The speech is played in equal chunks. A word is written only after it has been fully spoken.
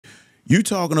You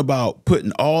talking about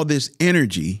putting all this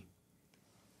energy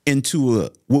into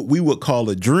what we would call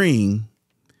a dream,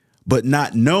 but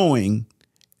not knowing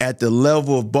at the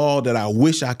level of ball that I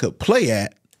wish I could play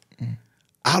at,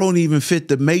 I don't even fit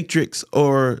the matrix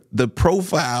or the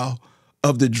profile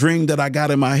of the dream that I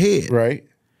got in my head. Right.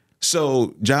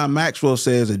 So John Maxwell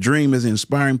says a dream is an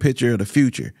inspiring picture of the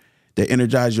future that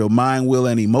energizes your mind, will,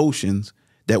 and emotions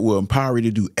that will empower you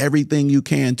to do everything you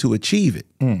can to achieve it.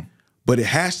 But it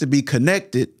has to be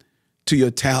connected to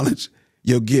your talents,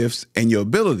 your gifts, and your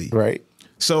ability. Right.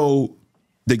 So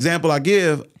the example I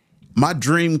give, my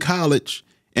dream college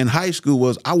in high school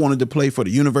was I wanted to play for the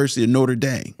University of Notre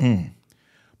Dame.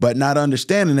 But not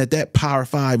understanding at that Power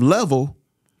 5 level,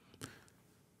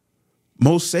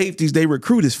 most safeties they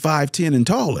recruit is 5'10" and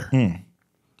taller.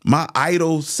 My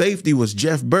idol safety was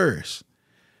Jeff Burris.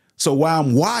 So while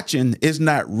I'm watching, it's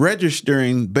not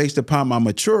registering based upon my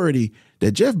maturity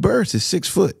that Jeff Burris is 6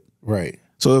 foot. Right.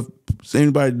 So if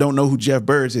anybody don't know who Jeff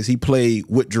Burris is, he played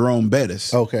with Jerome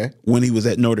Bettis. Okay. When he was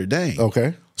at Notre Dame.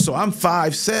 Okay. So I'm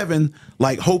 5'7",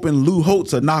 like hoping Lou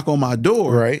Holtz will knock on my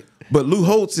door. Right. But Lou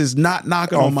Holtz is not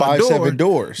knocking on my door 5'7"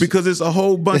 doors because it's a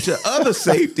whole bunch of other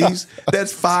safeties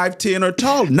that's 5'10" or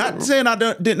taller. Not saying I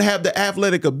didn't have the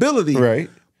athletic ability, right?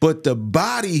 But the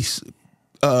body's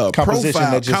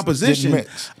composition,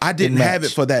 I didn't have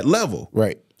it for that level.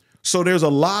 Right. So there's a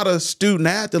lot of student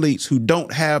athletes who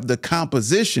don't have the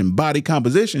body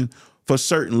composition for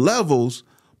certain levels,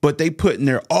 but they putting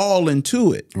their all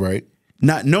into it. Right.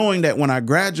 Not knowing that when I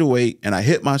graduate and I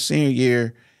hit my senior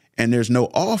year and there's no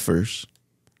offers,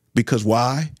 because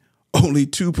why? Only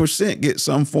 2% get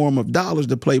some form of dollars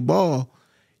to play ball.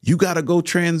 You got to go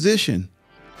transition.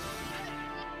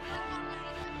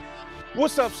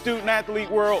 What's up, student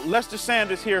athlete world? Lester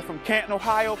Sanders here from Canton,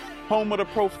 Ohio, home of the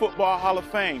Pro Football Hall of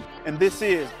Fame. And this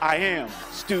is I Am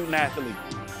Student Athlete.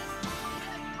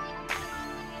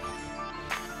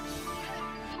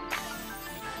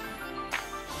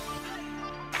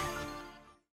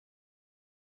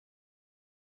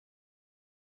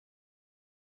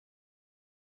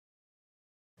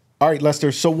 All right,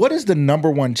 Lester. So what is the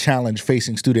 #1 challenge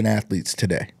facing student athletes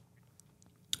today?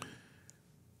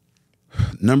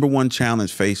 #1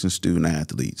 challenge facing student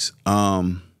athletes.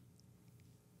 I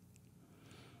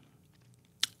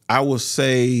will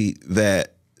say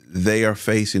that they are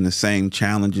facing the same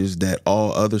challenges that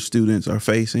all other students are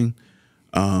facing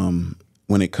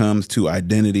when it comes to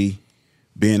identity,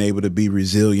 being able to be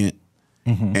resilient,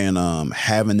 and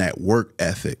having that work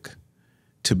ethic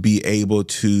to be able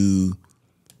to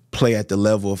play at the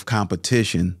level of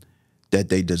competition that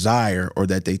they desire or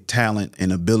that their talent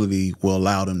and ability will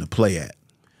allow them to play at.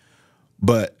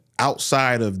 But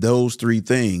outside of those three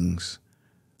things,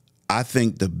 I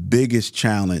think the biggest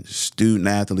challenge student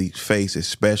athletes face,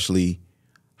 especially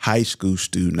high school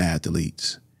student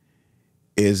athletes,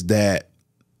 is that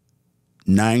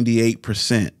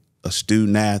 98% of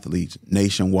student athletes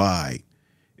nationwide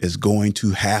is going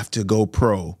to have to go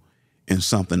pro in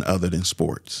something other than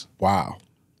sports. Wow.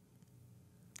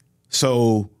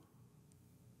 So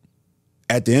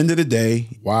at the end of the day,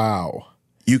 wow,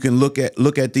 you can look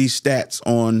at these stats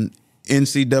on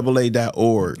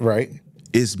NCAA.org. Right.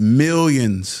 It's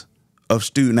millions of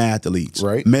student athletes,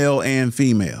 right, male and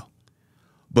female,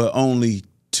 but only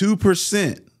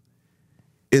 2%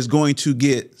 is going to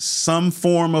get some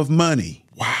form of money.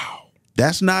 Wow.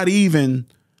 That's not even,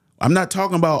 I'm not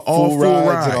talking about all full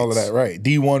rides and all of that, right?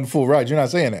 D1 full rides. You're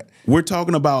not saying that. We're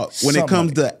talking about when it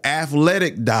comes to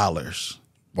athletic dollars.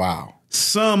 Wow.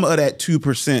 Some of that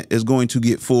 2% is going to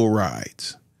get full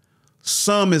rides.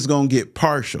 Some is going to get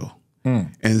partial.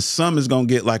 And some is going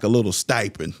to get like a little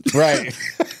stipend. Right.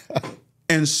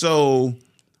 And so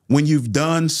when you've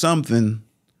done something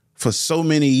for so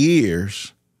many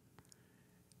years,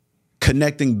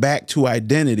 connecting back to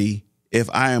identity, if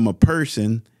I am a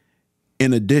person,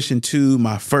 in addition to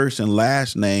my first and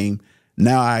last name,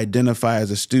 now I identify as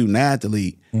a student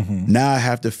athlete. Now I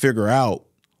have to figure out,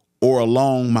 or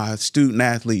along my student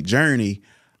athlete journey,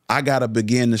 I got to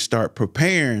begin to start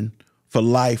preparing for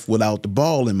life without the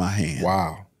ball in my hand.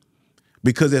 Wow.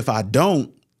 Because if I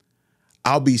don't,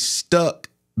 I'll be stuck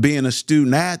being a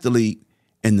student athlete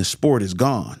and the sport is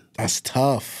gone. That's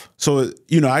tough. So,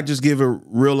 I just give a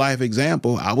real life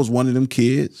example. I was one of them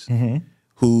kids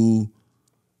who,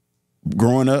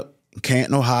 growing up in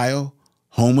Canton, Ohio,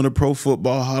 home of the Pro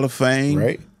Football Hall of Fame.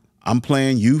 Right. I'm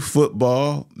playing youth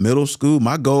football, middle school.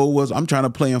 My goal was I'm trying to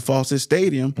play in Fawcett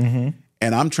Stadium,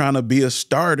 and I'm trying to be a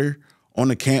starter on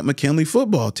the Camp McKinley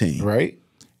football team. Right.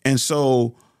 And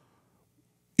so,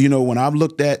 you know, when I've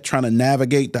looked at trying to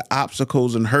navigate the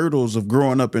obstacles and hurdles of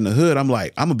growing up in the hood, I'm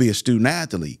like, I'm gonna be a student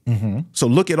athlete. So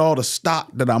look at all the stock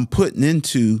that I'm putting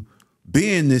into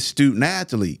being this student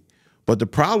athlete. But the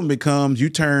problem becomes you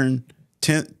turn a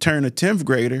 10th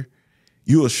grader,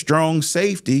 you're a strong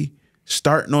safety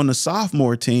starting on the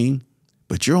sophomore team,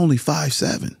 but you're only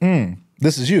 5'7".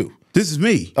 This is you. This is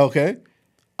me. Okay.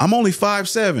 I'm only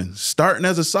 5'7", starting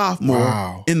as a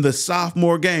sophomore in the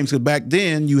sophomore games. Because back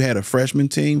then you had a freshman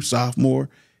team, sophomore,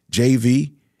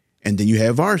 JV, and then you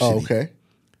had varsity. Okay.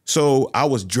 So I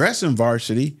was dressing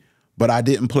varsity, but I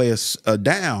didn't play a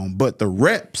down. But the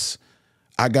reps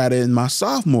I got in my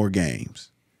sophomore games.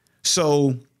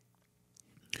 So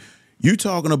you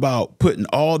talking about putting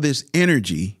all this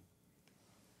energy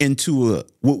into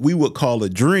what we would call a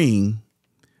dream,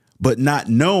 but not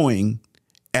knowing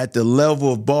at the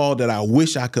level of ball that I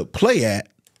wish I could play at,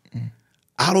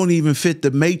 I don't even fit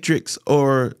the matrix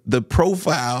or the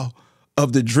profile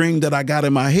of the dream that I got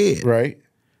in my head. Right.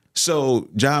 So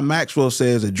John Maxwell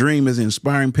says a dream is an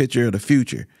inspiring picture of the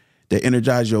future that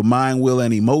energizes your mind, will,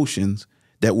 and emotions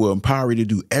that will empower you to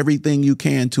do everything you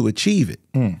can to achieve it.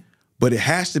 But it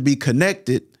has to be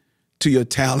connected to your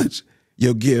talents,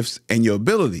 your gifts, and your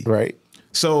ability. Right.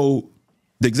 So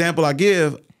the example I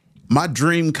give, my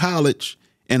dream college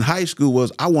in high school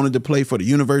was I wanted to play for the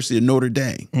University of Notre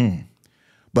Dame.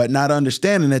 But not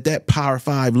understanding at that Power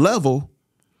 5 level,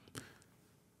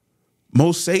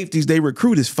 most safeties they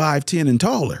recruit is 5'10" and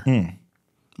taller.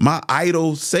 My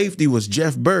idol safety was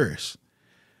Jeff Burris.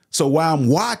 So while I'm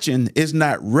watching, it's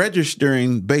not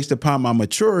registering based upon my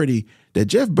maturity that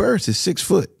Jeff Burris is 6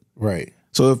 foot. Right.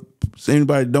 So if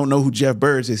anybody don't know who Jeff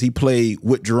Burris is, he played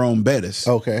with Jerome Bettis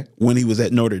when he was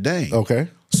at Notre Dame. Okay.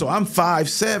 So I'm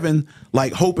 5'7",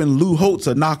 like hoping Lou Holtz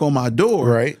will knock on my door.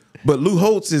 Right. But Lou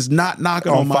Holtz is not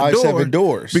knocking on my door 5'7"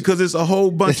 doors because it's a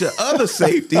whole bunch of other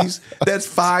safeties that's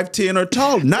 5'10" or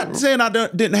taller. Not saying I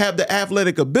didn't have the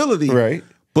athletic ability, right?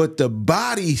 But the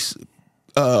body's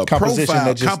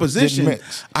composition composition,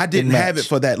 I didn't have it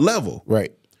for that level.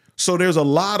 Right. So there's a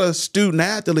lot of student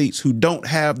athletes who don't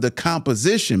have the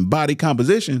body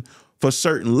composition for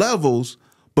certain levels,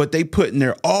 but they putting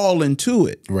their all into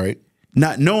it. Right.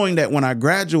 Not knowing that when I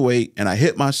graduate and I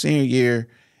hit my senior year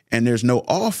and there's no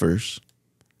offers,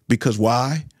 because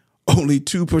why? Only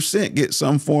 2% get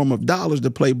some form of dollars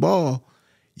to play ball.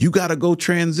 You got to go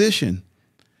transition.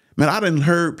 Man, I done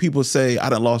heard people say, I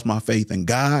done lost my faith in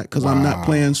God because I'm not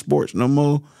playing sports no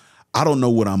more. I don't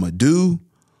know what I'm going to do.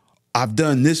 I've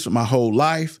done this my whole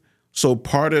life. So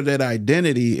part of that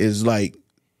identity is like,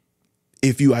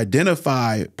 if you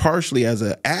identify partially as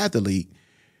an athlete,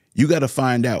 you got to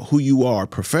find out who you are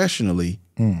professionally.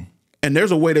 And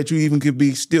there's a way that you even could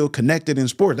be still connected in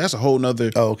sports. That's a whole nother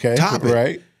topic.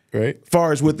 Right. Right.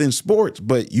 Far as within sports,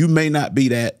 but you may not be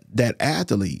that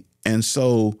athlete. And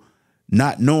so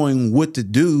not knowing what to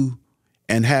do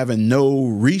and having no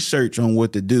research on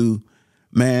what to do,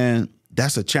 man,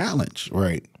 that's a challenge.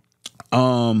 Right.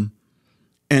 And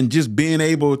just being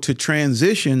able to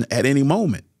transition at any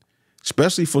moment,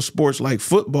 especially for sports like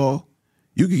football,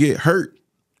 you could get hurt,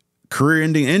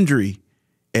 career-ending injury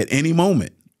at any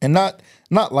moment. And not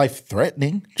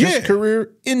life-threatening, just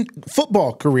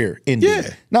football career ending.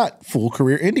 Yeah. Not full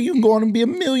career ending. You can go on and be a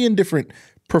million different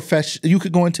professions. You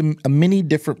could go into many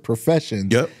different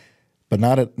professions. Yep. But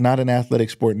not an athletic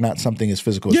sport, not something as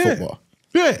physical as football.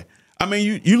 Yeah. I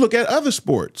mean, you look at other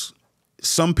sports.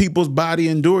 Some people's body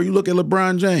endure. You look at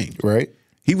LeBron James. Right.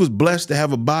 He was blessed to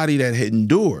have a body that had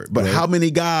endured. But how many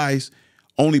guys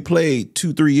only played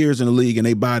 2-3 years in the league and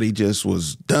their body just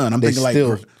was done? I'm thinking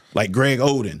like Greg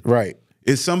Oden. Right.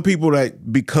 It's some people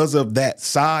that because of that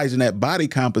size and that body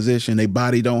composition, their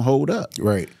body don't hold up.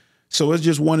 Right. So it's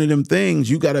just one of them things.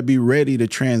 You got to be ready to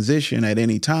transition at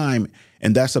any time.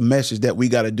 And that's a message that we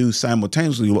got to do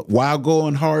simultaneously while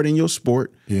going hard in your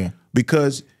sport. Yeah.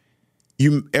 Because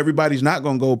everybody's not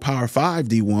going to go Power 5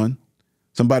 D1.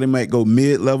 Somebody might go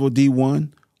mid-level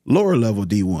D1, lower level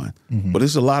D1. But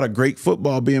there's a lot of great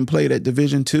football being played at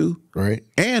Division II, right,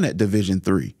 and at Division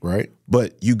III, right.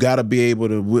 But you got to be able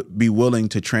to be willing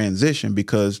to transition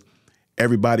because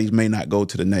everybody may not go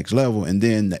to the next level. And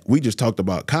then we just talked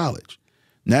about college.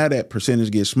 Now that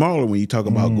percentage gets smaller when you talk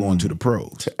about going to the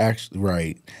pros.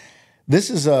 Right.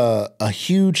 This is a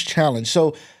huge challenge.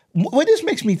 So what this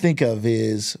makes me think of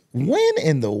is, when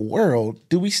in the world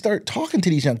do we start talking to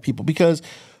these young people? Because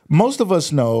most of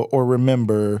us know or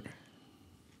remember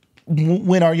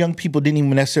when our young people didn't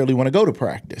even necessarily want to go to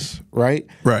practice, right?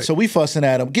 Right. So we fussing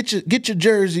at them, get your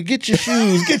jersey, get your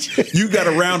shoes, You got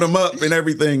to round them up and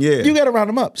everything, yeah. You got to round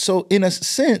them up. So in a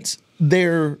sense,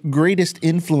 their greatest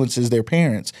influences, their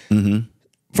parents,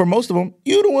 for most of them,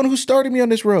 you're the one who started me on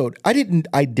this road. I didn't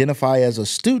identify as a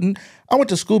student. I went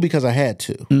to school because I had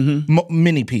to.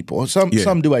 Many people. Some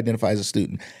do identify as a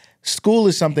student. School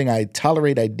is something I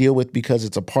tolerate, I deal with because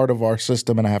it's a part of our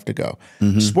system and I have to go.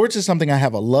 Sports is something I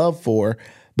have a love for,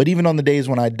 but even on the days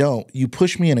when I don't, you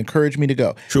push me and encourage me to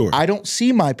go. Sure. I don't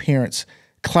see my parents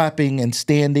clapping and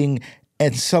standing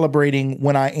and celebrating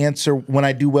when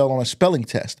I do well on a spelling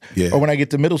test, or when I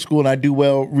get to middle school and I do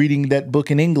well reading that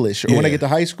book in English, or when I get to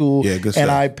high school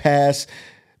and I pass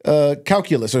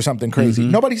calculus or something crazy.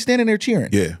 Nobody's standing there cheering.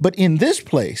 Yeah. But in this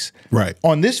place, Right.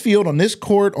 on this field, on this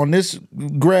court, on this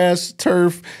grass,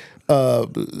 turf,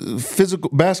 physical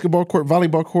basketball court,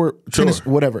 volleyball court, tennis,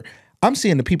 whatever, I'm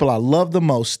seeing the people I love the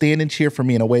most stand and cheer for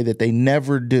me in a way that they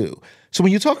never do. So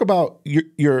when you talk about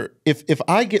if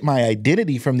I get my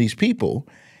identity from these people,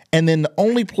 and then the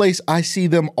only place I see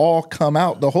them all come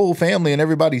out, the whole family and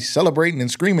everybody celebrating and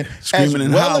screaming as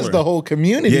and well hollering. as the whole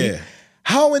community. Yeah.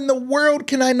 How in the world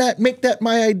can I not make that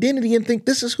my identity and think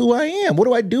this is who I am? What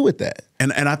do I do with that?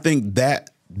 And I think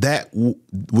that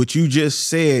what you just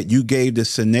said, you gave the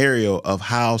scenario of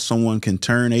how someone can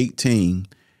turn 18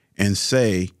 and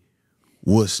say,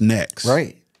 what's next?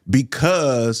 Right.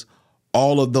 Because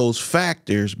all of those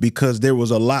factors, because there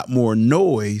was a lot more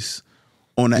noise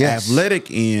on the athletic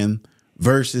end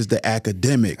versus the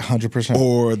academic 100%.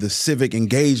 or the civic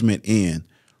engagement end.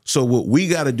 So what we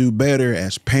got to do better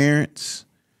as parents,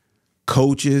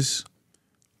 coaches,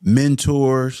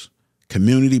 mentors,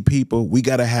 community people, we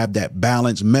got to have that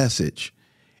balanced message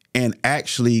and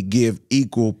actually give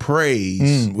equal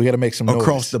praise We got to make some noise.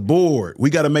 across the board. We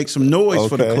got to make some noise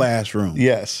for the classroom.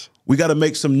 Yes. We got to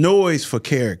make some noise for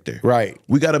character. Right.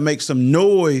 We got to make some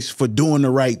noise for doing the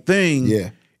right thing.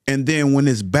 Yeah. And then when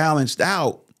it's balanced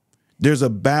out, there's a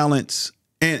balance.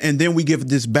 And then we give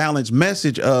this balanced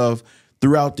message of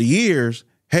throughout the years,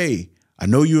 hey, I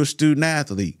know you're a student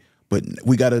athlete, but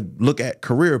we got to look at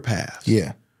career paths.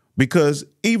 Yeah. Because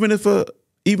even if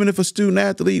a student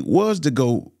athlete was to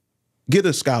go get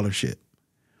a scholarship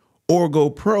or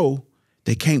go pro,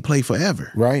 they can't play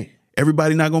forever. Right.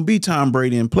 Everybody not going to be Tom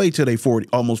Brady and play till they 40,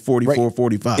 almost 44, Right.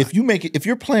 45. If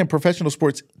you're playing professional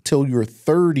sports till you're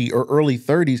 30 or early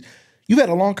 30s, you've had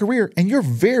a long career and you're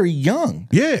very young.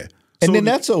 Yeah. And then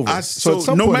that's over. So at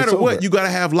some no point matter it's what, over. you got to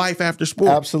have life after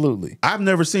sport. Absolutely. I've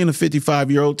never seen a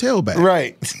 55-year-old tailback.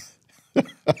 Right.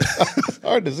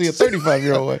 Hard to see a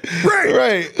 35-year-old way.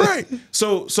 Right.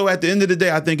 So at the end of the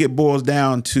day, I think it boils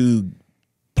down to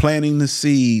planting the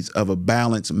seeds of a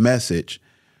balanced message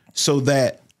so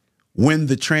that when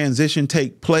the transition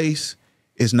take place,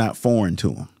 it's not foreign to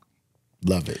them.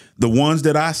 Love it. The ones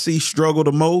that I see struggle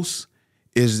the most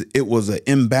it was an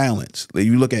imbalance. Like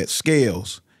you look at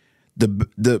scales,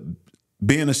 the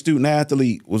being a student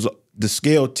athlete was the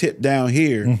scale tipped down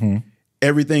here.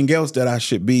 Everything else that I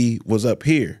should be was up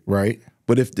here. Right.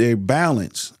 But if they're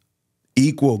balanced,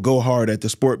 equal, go hard at the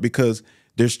sport because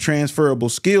there's transferable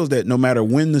skills that no matter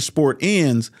when the sport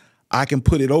ends, I can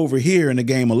put it over here in the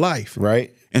game of life.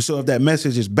 Right. And so if that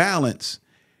message is balanced,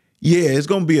 it's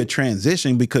going to be a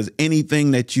transition because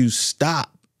anything that you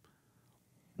stop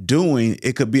doing,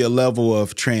 it could be a level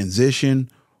of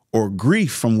transition or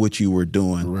grief from what you were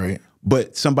doing. Right.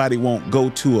 But somebody won't go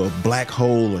to a black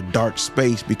hole or dark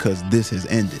space because this has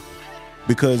ended.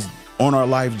 Because on our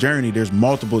life journey, there's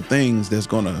multiple things that's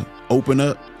going to open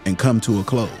up and come to a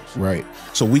close. Right.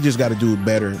 So we just got to do a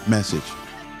better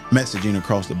messaging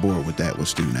across the board with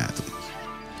student athletes.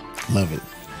 Love it.